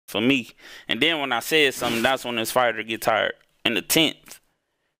for me. And then when I said something, that's when this fighter get tired. In the 10th.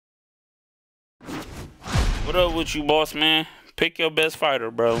 What up with you, boss man? Pick your best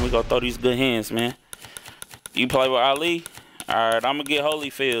fighter, bro. We gonna throw these good hands, man. You play with Ali? Alright, I'm gonna get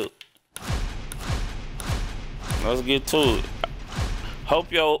Holyfield. Let's get to it.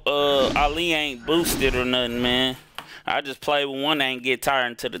 Hope your Ali ain't boosted or nothing, man. I just played with one that ain't get tired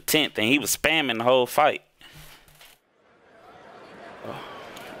until the 10th, and he was spamming the whole fight.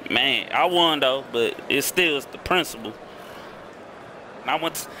 Man, I won though, but it's still the principle. I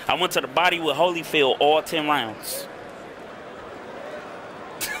went to the body with Holyfield all 10 rounds.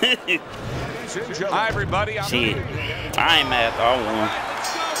 Hi everybody. Shit, I ain't mad though. I won.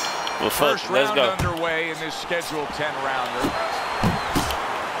 Well, fuck, First let's round go. underway in this scheduled 10-rounder.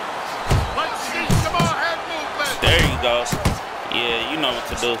 Let's see some more head movement. There you go. Yeah, you know what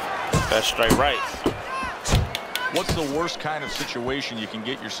to do. That's straight right. What's the worst kind of situation you can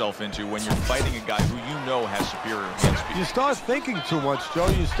get yourself into when you're fighting a guy who you know has superior hand speed? You start thinking too much, Joe.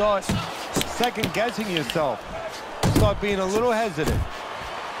 You start second-guessing yourself. You start being a little hesitant.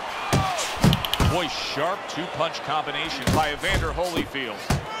 Boy, sharp two-punch combination by Evander Holyfield.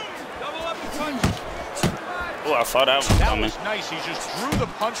 Oh, I saw that one That coming. was nice. He just drew the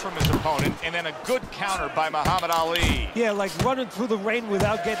punch from his opponent, and then a good counter by Muhammad Ali. Yeah, like running through the rain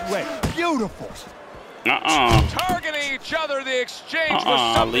without getting wet. Beautiful. Targeting each other, the exchange was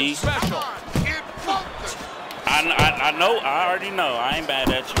something Ali. special. I know. I already know. I ain't bad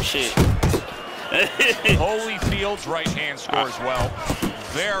at you, shit. Holyfield's right hand scores well.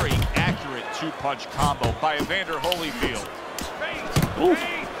 Very accurate two-punch combo by Evander Holyfield. Ooh.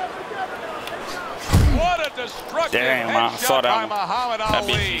 What a destructive Damn, I saw headshot by that one. Muhammad That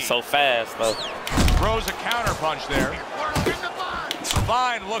bitch Ali. is so fast, though. Throws a counter punch there.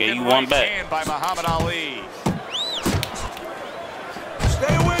 Fine looking Yeah, you right won back. hand by Muhammad Ali.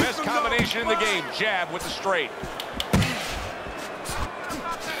 Best combination in the game. Jab with the straight.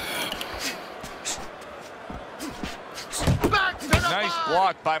 Nice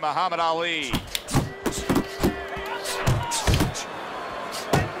block by Muhammad Ali.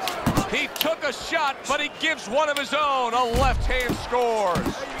 He took a shot, but he gives one of his own. A left hand scores.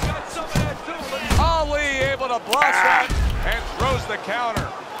 Ali able to block that and throws the counter.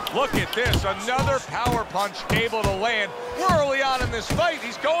 Look at this, another power punch able to land. We're early on in this fight.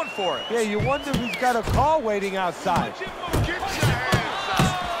 He's going for it. Yeah, you wonder if he's got a car waiting outside.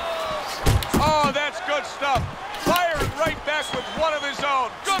 Oh, that's good stuff. Firing right back with one of his own.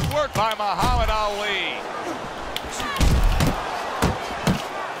 Good work by Muhammad Ali.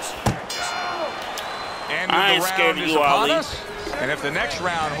 End of I ain't the scared round of is you, upon Ali. us. And if the next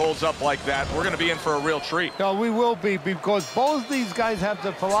round holds up like that, we're going to be in for a real treat. No, we will be, because both these guys have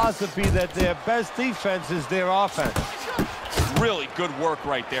the philosophy that their best defense is their offense. Really good work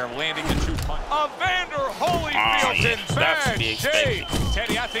right there, landing the two punch. Evander Holyfield's in bad shape.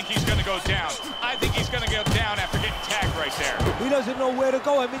 Teddy, I think he's going to go down. I think he's going to go down after getting tagged right there. He doesn't know where to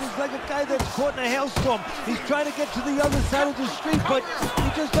go. I mean, he's like a guy that's caught in a hailstorm. He's trying to get to the other side of the street, but he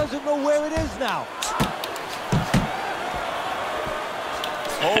just doesn't know where it is now.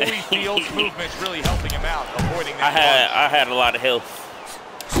 Holyfield's movement's really helping him out, avoiding that. I had a lot of health.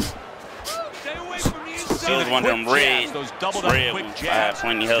 She was one of them red Those doubled up quick ones. I had jabs.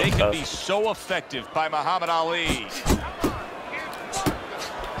 plenty of health, They can though. be so effective by Muhammad Ali.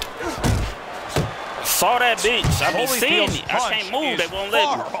 Saw that bitch. I be seeing Holyfield's it. I punch can't move. is They won't let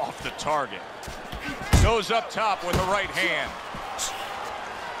far me. off the target. Goes up top with the right hand.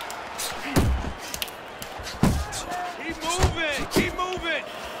 Keep moving. Keep moving.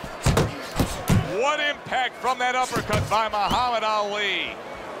 What impact from that uppercut by Muhammad Ali.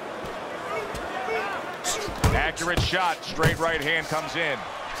 Accurate shot, straight right hand comes in.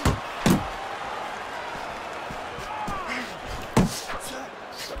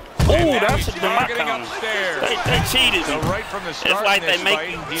 Ooh, that's a targeting counter. upstairs. They cheated So me. right from the start like in they this make fight,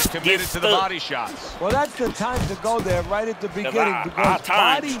 you he's get committed to the stuck. body shots. Well, that's the time to go there right at the beginning, I because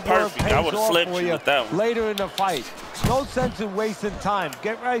timed body work perfect. I pays would've off slipped for you you with that one. later in the fight. No sense in wasting time.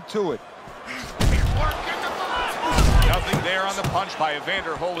 Get right to it. Nothing there on the punch by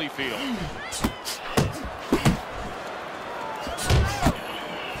Evander Holyfield.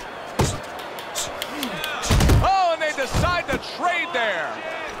 Oh, and they decide to trade there.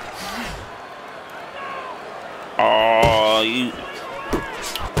 Oh, you.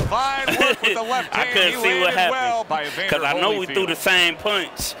 Fine work with the left I hand. couldn't He see what landed well happened. by Evander Because I know we threw the Holyfield. same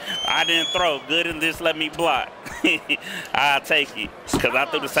punch. I didn't throw. Good and just let me block. I'll take it. Because I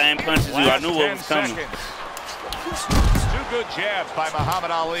threw the same punch as you. I Last knew 10 what was coming. seconds. Two good jabs by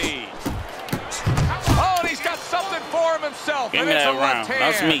Muhammad Ali. Oh, and he's got something for him himself. Give me that round.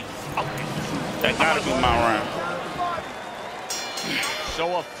 That's me. That gotta be my round.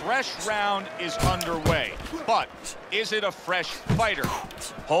 So a fresh round is underway, but is it a fresh fighter?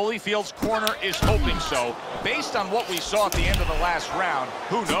 Holyfield's corner is hoping so. Based on what we saw at the end of the last round,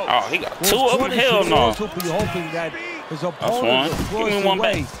 who knows? Oh, he got two of them. Hell no. Also be hoping that his opponent across the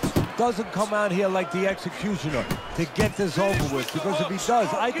way doesn't come out here like the executioner to get this over with, because if he does,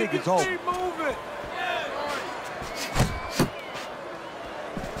 I think it's over.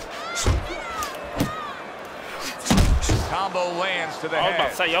 Combo lands to the head. I was about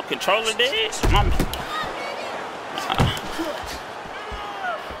to say, your controller dead?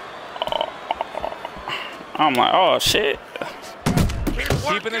 I'm like, oh, shit.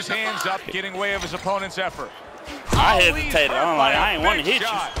 Keeping his hands up, getting way of his opponent's effort. I hesitated. I'm like, I ain't want to hit you.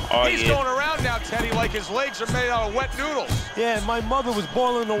 Oh, He's going around now, Teddy, like his legs are made out of wet noodles. Yeah, and my mother was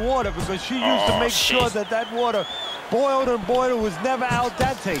boiling the water because she used to make sure that that water boiled and boiled. It was never al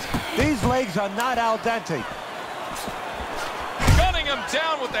dente. These legs are not al dente. Gunning him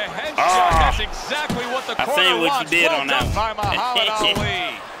down with the headshot. That's exactly what the corner seen what wants. you did Well on done that by Muhammad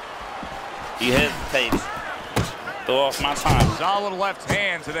Ali. You hesitated. Throw off my time. Solid left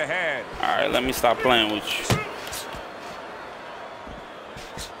hand to the head. All right, let me stop playing with you.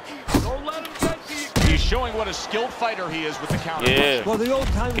 He's showing what a skilled fighter he is with the counter. Yeah. Well, the old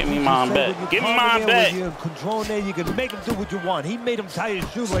time. Give me mine back. Give me mine back. When you're controlling there, you can make him do what you want. He made him tie his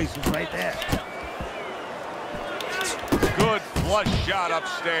shoelaces right there. Good flush shot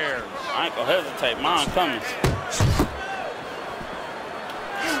upstairs. I ain't gonna hesitate. Mine coming.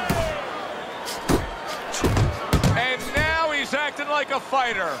 And now he's acting like a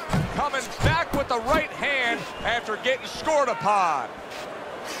fighter. Coming back with the right hand after getting scored upon.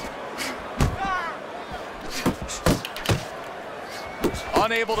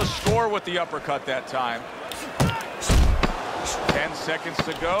 Unable to score with the uppercut that time. 10 seconds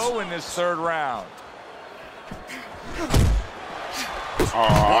to go in this third round.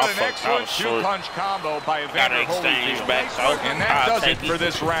 What an excellent two-punch combo by Evander Holyfield. And that does it for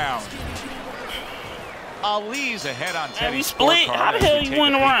this round. Ali's ahead on Teddy's scorecard. How the hell you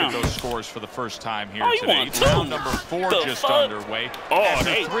win around? Those scores for the first time here you today. won two. Round number 4 just underway.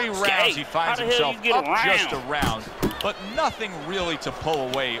 After 3 rounds, he finds himself up just a round, but nothing really to pull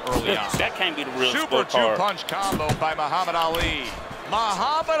away early on. That can't be the real Super scorecard. two-punch combo by Muhammad Ali.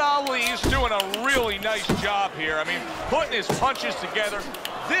 Muhammad Ali's doing a really nice job here. I mean, putting his punches together.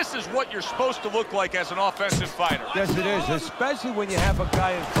 This is what you're supposed to look like as an offensive fighter. Yes, it is, especially when you have a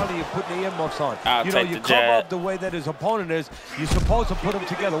guy in front of you putting the earmuffs on. You jab. cover up the way that his opponent is. You're supposed to put them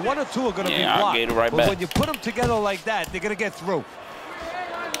together. 1 or 2 are going to be blocked. Get it right but back. when you put them together like that, they're going to get through.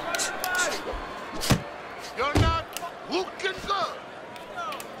 You're not looking good.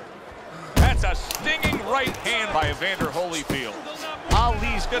 That's a stinging right hand by Evander Holyfield.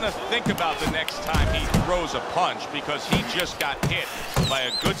 Ali's going to think about the next time he throws a punch because he just got hit by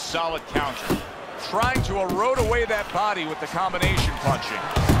a good solid counter. Trying to erode away that body with the combination punching.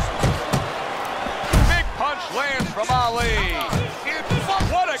 Big punch lands from Ali.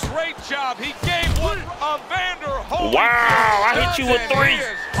 What a great job. He gave one Evander Holyfield. Wow, I hit you with 3. Oh,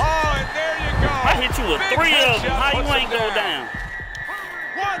 and there you go. I hit you with Big 3 of them. headshot How you puts ain't him go down?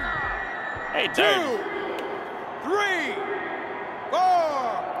 1, Hey, dirty. 2, 3, 4.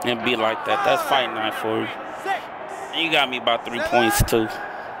 It be like that. That's fight night for you. 6. And you got me about 3 points too.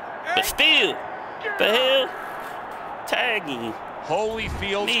 But still, the hell? Tagging.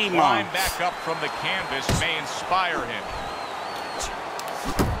 Holyfield's climb back up from the canvas may inspire him.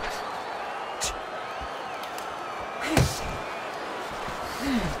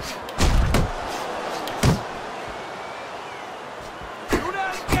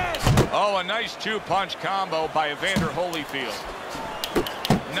 Oh, a nice two-punch combo by Evander Holyfield.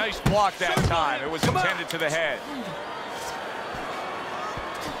 Nice block that time. It was intended to the head.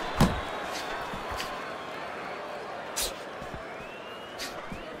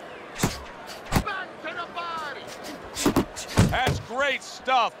 That's great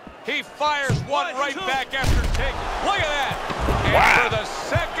stuff. He fires one right back after take. Look at that. And wow. For the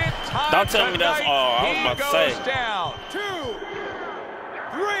second time Don't tell me that's tonight, all. I was about to say. he goes down. 2,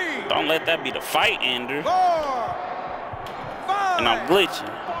 3. Don't let that be the fight ender. 4, 5. And I'm glitching.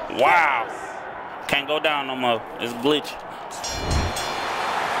 Wow. Can't go down no more. It's glitching.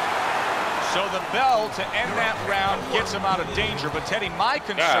 So the bell to end that round gets him out of danger. But Teddy, my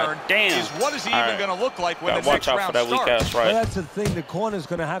concern is what is he even going to look like when the next round starts? Well, that's the thing. The corner's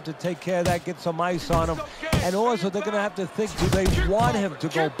going to have to take care of that, get some ice on him. And also, they're going to have to think, do they want him to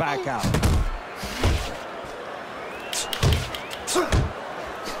go back out?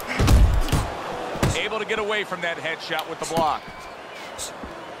 Able to get away from that headshot with the block.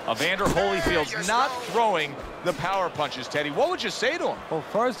 Evander Holyfield's not throwing the power punches, Teddy. What would you say to him? Well,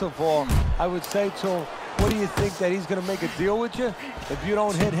 first of all, I would say to him, what do you think, that he's going to make a deal with you? If you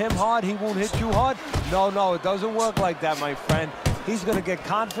don't hit him hard, he won't hit you hard? No, it doesn't work like that, my friend. He's going to get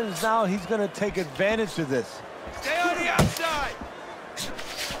confidence now. He's going to take advantage of this. Stay on the outside.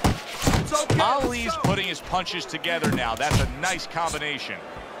 It's okay. Ali's putting his punches together now. That's a nice combination.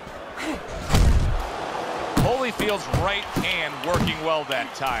 Holyfield's right hand working well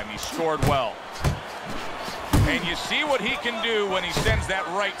that time. He scored well. And you see what he can do when he sends that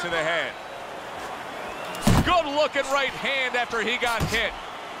right to the head. Good looking right hand after he got hit.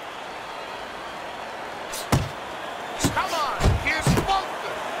 Come on, here's Bolton.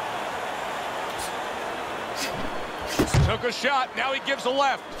 Took a shot, now he gives a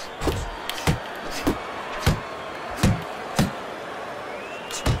left.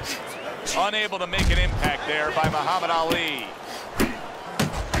 Unable to make an impact there by Muhammad Ali. Get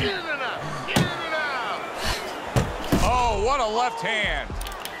in and out, get in and out. Oh, what a left hand.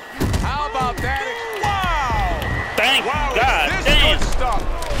 How about that? Wow! Thank Wow, God this damn. good stuff.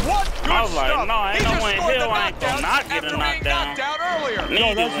 What good I was like, stuff. no, ain't He no just way in scored hell the I ain't gonna knockdown not get a after being knockdown. knocked out earlier. No,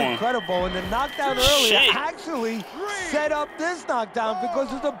 Neither that's one. incredible. And the knockdown earlier Shit. actually set up this knockdown because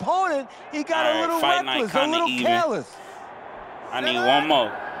his opponent, he got All a little right, fight night reckless, a kinda little even. careless. I need one more.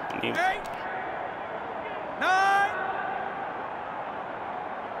 8, 9.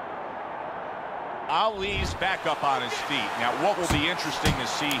 Ali's back up on his feet. Now, what will be interesting to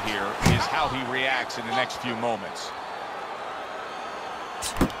see here is how he reacts in the next few moments.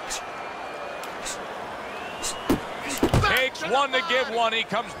 Takes one to give one. He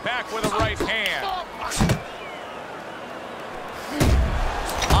comes back with a right hand.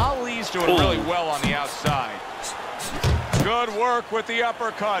 Ali's doing really well on the outside. Good work with the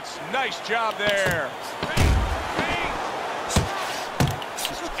uppercuts. Nice job there.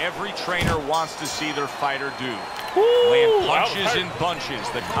 Every trainer wants to see their fighter do. Land punches in bunches.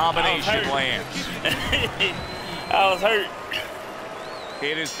 The combination lands. I was hurt.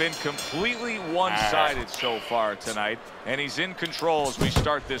 It has been completely one-sided so far tonight, and he's in control as we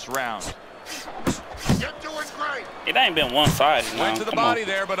start this round. You're doing great. It ain't been one-sided. Went to the body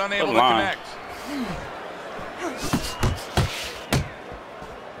there, but unable to connect.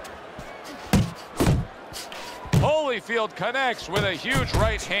 Holyfield connects with a huge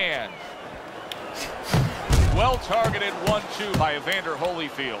right hand. Well-targeted 1-2 by Evander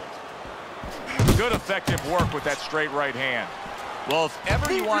Holyfield. Good effective work with that straight right hand. Well, if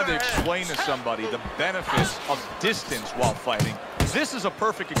ever you wanted to explain to somebody the benefits of distance while fighting, this is a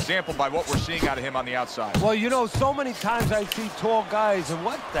perfect example by what we're seeing out of him on the outside. Well, you know, so many times I see tall guys, and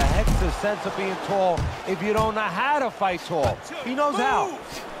what the heck's the sense of being tall if you don't know how to fight tall? He knows how.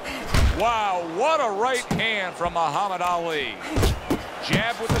 Wow, what a right hand from Muhammad Ali.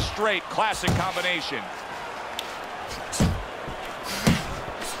 Jab with the straight, classic combination.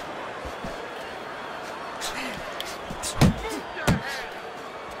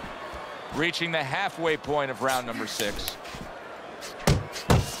 Reaching the halfway point of round number 6.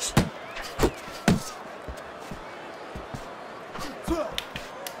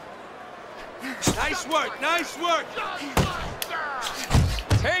 Nice work, nice work.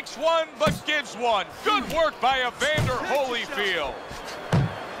 Takes one, but gives one. Good work by Evander Holyfield.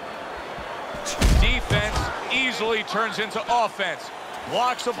 Defense easily turns into offense.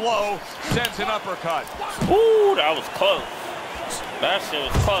 Blocks a blow, sends an uppercut. Ooh, that was close. That shit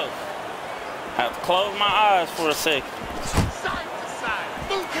was close. I have to close my eyes for a second. Side to side,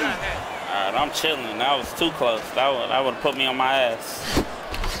 move your head. All right, I'm chilling. That was too close. That would have put me on my ass.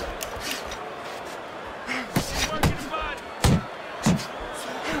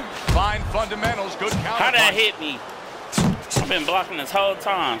 Fine fundamentals, good counter. How that hit me? I've been blocking this whole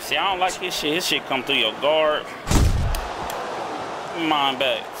time. See, I don't like his shit. His shit come through your guard. Mine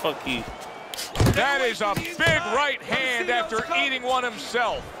back. Fuck you. That is a big right hand after eating one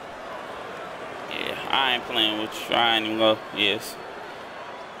himself. Yeah, I ain't playing with you. I ain't even go. Yes.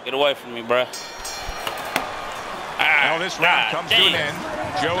 Get away from me, bruh. Now this round comes to an end.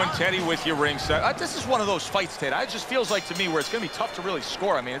 Joe and Teddy with you ringside. This is one of those fights, Ted. It just feels like to me where it's going to be tough to really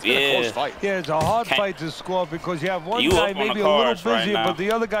score. I mean, it's been a close fight. Yeah, it's a hard fight to score because you have one guy maybe a little busier, but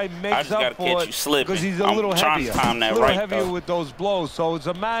the other guy makes up for it because he's a little heavier. With those blows. So it's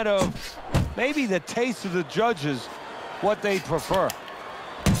a matter of maybe the taste of the judges, what they prefer.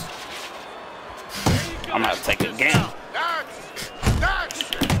 I'm going to take it again. That's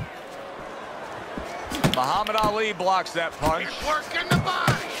Muhammad Ali blocks that punch. working the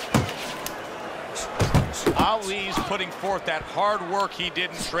body. Ali's putting forth that hard work he did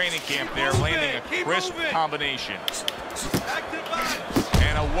in training camp there, landing a crisp combination.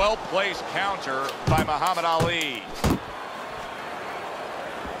 And a well-placed counter by Muhammad Ali.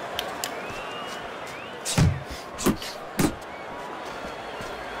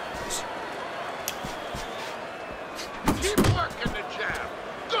 Keep working the jab.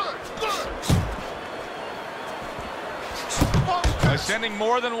 Good, good. Sending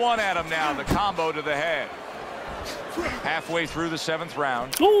more than one at him now. The combo to the head. Halfway through the 7th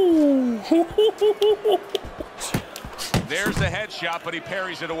round. There's the headshot, but he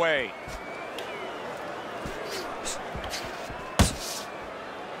parries it away.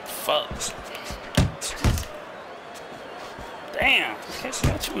 Fuck. Damn.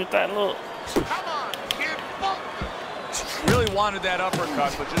 Catch you with that look. Come on, kid. Really wanted that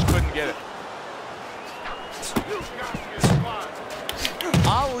uppercut, but just couldn't get it. You got your spot.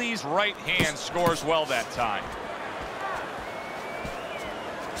 Ali's right hand scores well that time.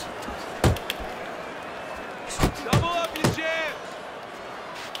 Double up your jabs.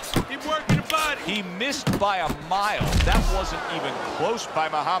 Keep working the body. He missed by a mile. That wasn't even close by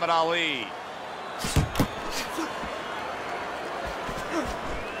Muhammad Ali.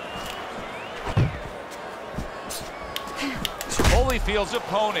 Holyfield's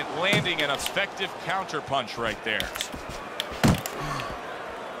opponent landing an effective counterpunch right there.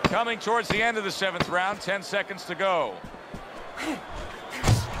 Coming towards the end of the 7th round, 10 seconds to go.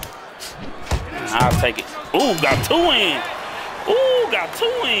 I'll take it. Ooh, got 2 in. Ooh, got 2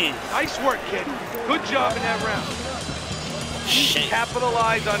 in. Nice work, kid. Good job in that round. Shit.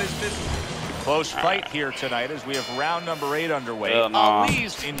 Capitalize on his business. Close fight here tonight as we have round number 8 underway. No.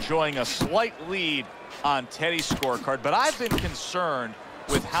 Ali's enjoying a slight lead on Teddy's scorecard, but I've been concerned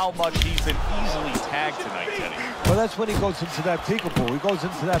with how much he's been easily tagged tonight, Teddy. Well, that's when he goes into that peekaboo. He goes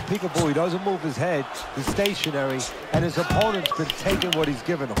into that peekaboo. He doesn't move his head. He's stationary, and his opponent's been taking what he's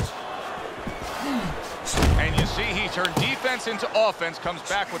given him. And you see he turned defense into offense, comes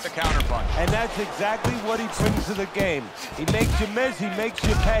back with the counterpunch. And that's exactly what he brings to the game. He makes you miss, he makes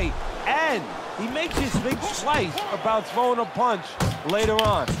you pay, and he makes you think twice about throwing a punch later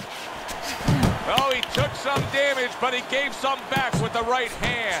on. Oh, he took some damage, but he gave some back with the right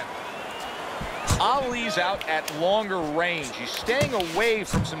hand. Ali's out at longer range. He's staying away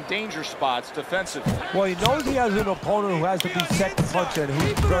from some danger spots defensively. Well, he knows he has an opponent who has to be second punch and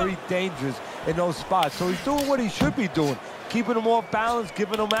who's very dangerous in those spots. So he's doing what he should be doing, keeping him off balance,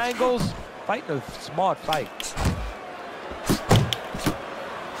 giving him angles, fighting a smart fight.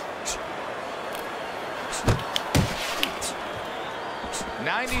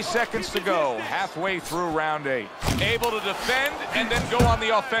 90 seconds to go, halfway through round 8. Able to defend and then go on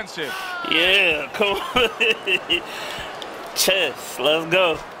the offensive. Yeah, come on. Chess, let's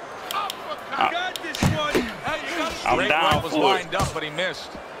go. I'm down was for lined it. up, but he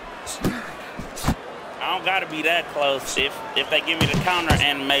missed. I don't gotta be that close. If they give me the counter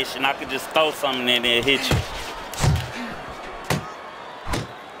animation, I could just throw something in there and hit you.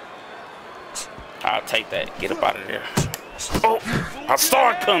 I'll take that. Get up out of there. Oh, I saw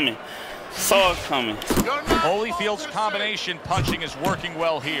it coming. Saw it coming. Holyfield's combination punching is working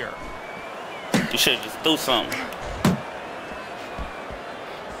well here. You should just do something.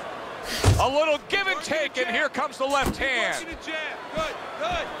 A little give and take, and here comes the left hand.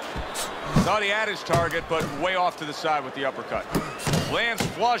 Thought he had his target, but way off to the side with the uppercut. Lands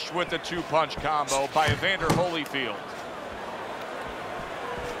flush with the 2-punch combo by Evander Holyfield.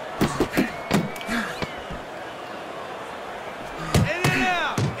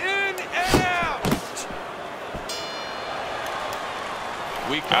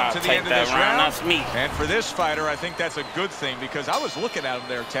 We come to the end of this round. That's me. And for this fighter, I think that's a good thing because I was looking at him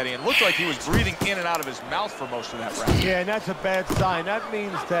there, Teddy, and it looked like he was breathing in and out of his mouth for most of that round. Yeah, and that's a bad sign. That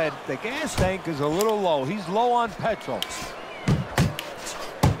means that the gas tank is a little low. He's low on petrol.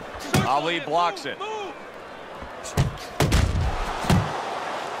 Ali blocks it.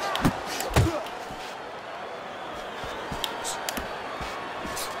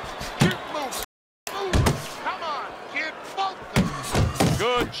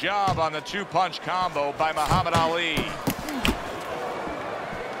 Good job on the 2-punch combo by Muhammad Ali.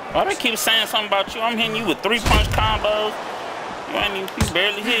 Why they keep saying something about you? I'm hitting you with 3-punch combos. You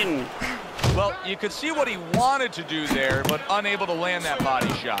barely hitting me. Well, you could see what he wanted to do there, but unable to land that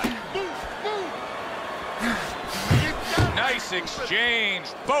body shot. Nice exchange.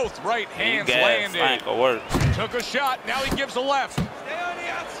 Both right hands landed. Took a shot. Now he gives a left. Stay on the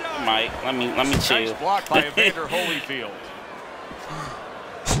outside. Mike, let me chill. Nice block by Evander Holyfield.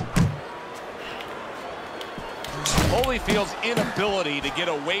 Holyfield's inability to get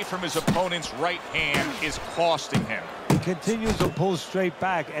away from his opponent's right hand is costing him. He continues to pull straight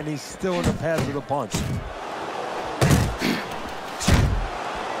back, and he's still in the path of the punch.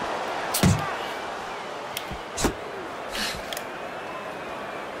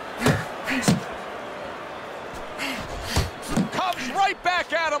 Comes right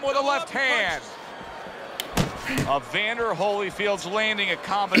back at him with a left hand. Evander Holyfield's landing a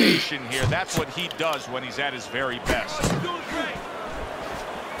combination here. That's what he does when he's at his very best.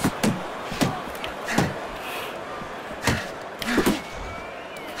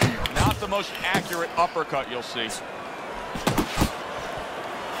 Not the most accurate uppercut you'll see.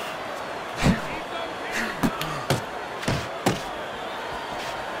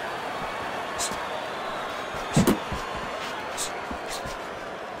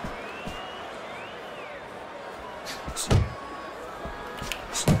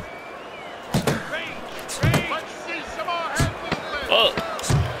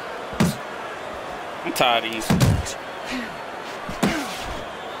 I'm tired of these.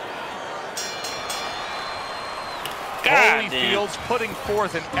 Holyfield's putting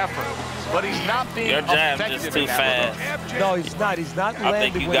forth an effort, but he's not being effective just too fast. No, he's not. He's not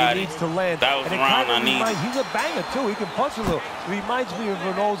landing where he needs to land. That was the round I needed. He's a banger, too. He can punch a little. It reminds me of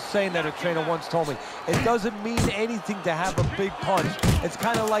an old saying that a trainer once told me. It doesn't mean anything to have a big punch. It's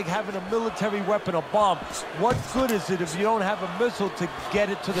kind of like having a military weapon, a bomb. What good is it if you don't have a missile to get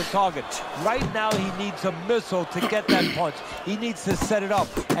it to the target? Right now, he needs a missile to get that punch. He needs to set it up,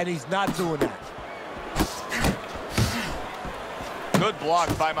 and he's not doing that. Good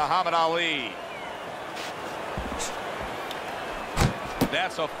block by Muhammad Ali.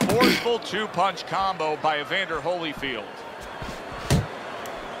 That's a forceful two-punch combo by Evander Holyfield.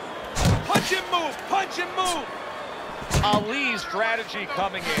 Punch and move, punch and move. Ali's strategy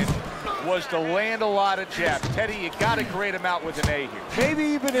coming in was to land a lot of jabs. Teddy, you got to grade him out with an A here. Maybe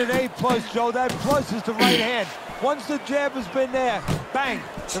even an A+, Joe. That plus is the right hand. Once the jab has been there, bang,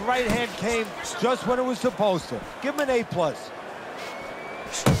 the right hand came just when it was supposed to. Give him an A+.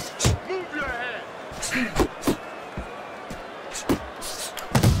 Move your head.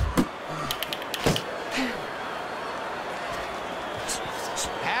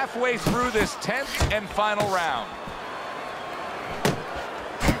 Halfway through this 10th and final round.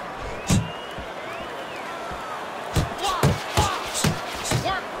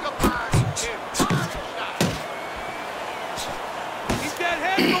 Keep that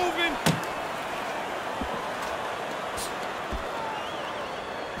head moving.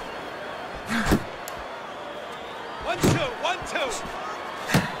 One, two.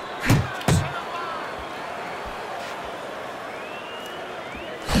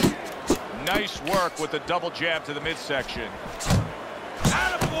 Nice work with the double jab to the midsection.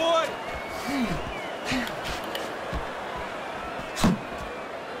 Attaboy.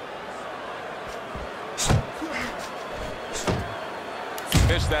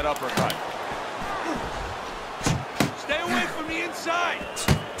 Missed that uppercut. Stay away from the inside.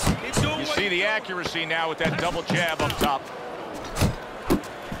 You see the accuracy now with that double jab up top.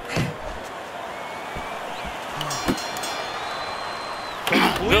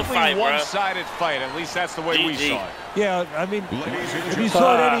 Completely one-sided fight. At least that's the way we saw it. Yeah, I mean, if you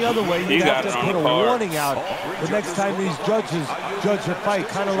saw it any other way, you'd have to put a warning out the next time these judges judge a fight,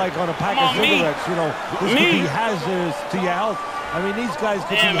 kind of like on a pack of cigarettes. You know, this could be hazardous to your health. I mean, these guys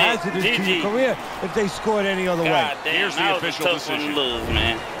could be hazardous to your career if they scored any other way. Here's the official decision. That was a tough one to lose,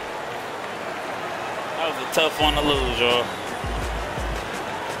 man. That was a tough one to lose, y'all.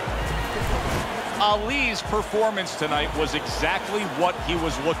 Ali's performance tonight was exactly what he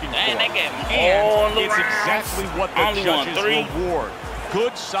was looking for. They gave him all the it's rounds. Exactly what the judges reward.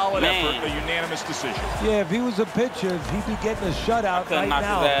 Good, solid effort, a unanimous decision. Yeah, if he was a pitcher, he'd be getting a shutout right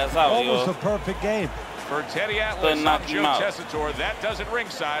now. Almost a perfect game. For Teddy Atlas, I'm Joe Tessitore. That does it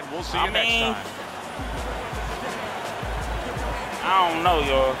ringside. We'll see you next time. I don't know,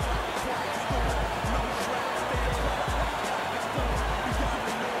 y'all.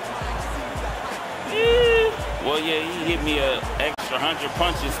 Well, yeah, he hit me an extra 100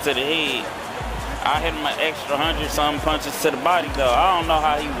 punches to the head. I hit him an extra 100-something punches to the body, though. I don't know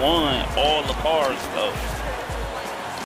how he won all the cards, though.